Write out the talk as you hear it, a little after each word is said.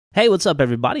Hey, what's up,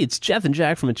 everybody? It's Jeff and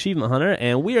Jack from Achievement Hunter,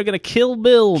 and we are going to kill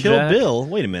Bill, Kill Jack. Bill?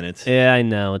 Wait a minute. Yeah, I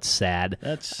know. It's sad.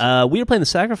 That's... We are playing the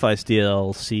Sacrifice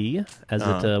DLC, as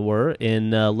it were,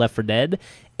 in Left 4 Dead,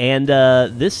 and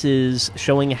this is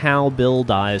showing how Bill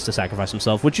dies to sacrifice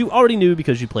himself, which you already knew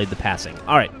because you played the passing.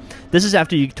 All right. This is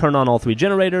after you turn on all three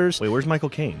generators. Wait, where's Michael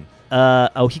Caine?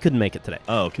 Oh, he couldn't make it today.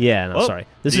 Oh, okay. Yeah, no, sorry.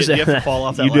 This is you have to fall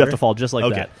off that You do have ladder? to fall just like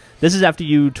Okay. that. This is after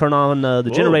you turn on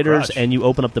the generators crotch. and you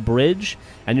open up the bridge,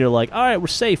 and you're like, all right, we're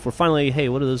safe. We're finally, hey,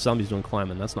 what are those zombies doing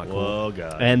climbing? That's not cool. Whoa,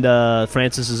 God. And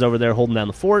Francis is over there holding down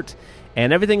the fort,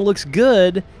 and everything looks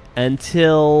good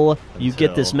until you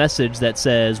get this message that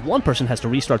says one person has to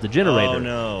restart the generator. Oh,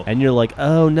 no. And you're like,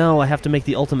 oh, no, I have to make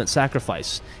the ultimate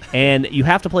sacrifice. And you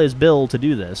have to play as Bill to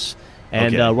do this.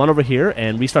 And Okay. run over here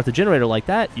and restart the generator like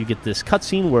that. You get this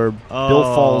cutscene where Bill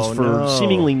falls for no.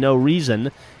 seemingly no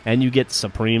reason, and you get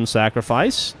Supreme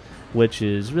Sacrifice, which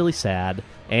is really sad.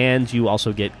 And you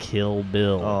also get Kill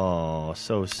Bill. Oh,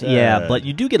 so sad. Yeah, but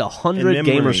you do get 100 In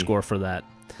gamer memory. score for that.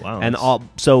 Wow. And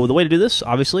so the way to do this,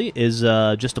 obviously, is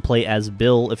just to play as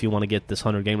Bill if you want to get this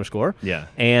 100 gamer score. Yeah.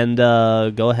 And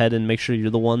go ahead and make sure you're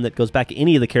the one that goes back.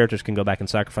 Any of the characters can go back and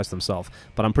sacrifice themselves,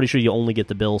 but I'm pretty sure you only get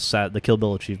the Kill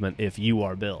Bill achievement if you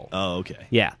are Bill. Oh, okay.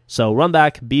 Yeah. So run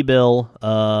back, be Bill.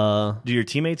 Do your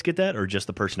teammates get that, or just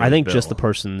the person? I think Bill? just the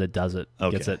person that does it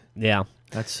gets Okay. it. Yeah.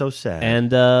 That's so sad.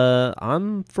 And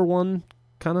I'm, for one,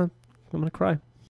 I'm going to cry.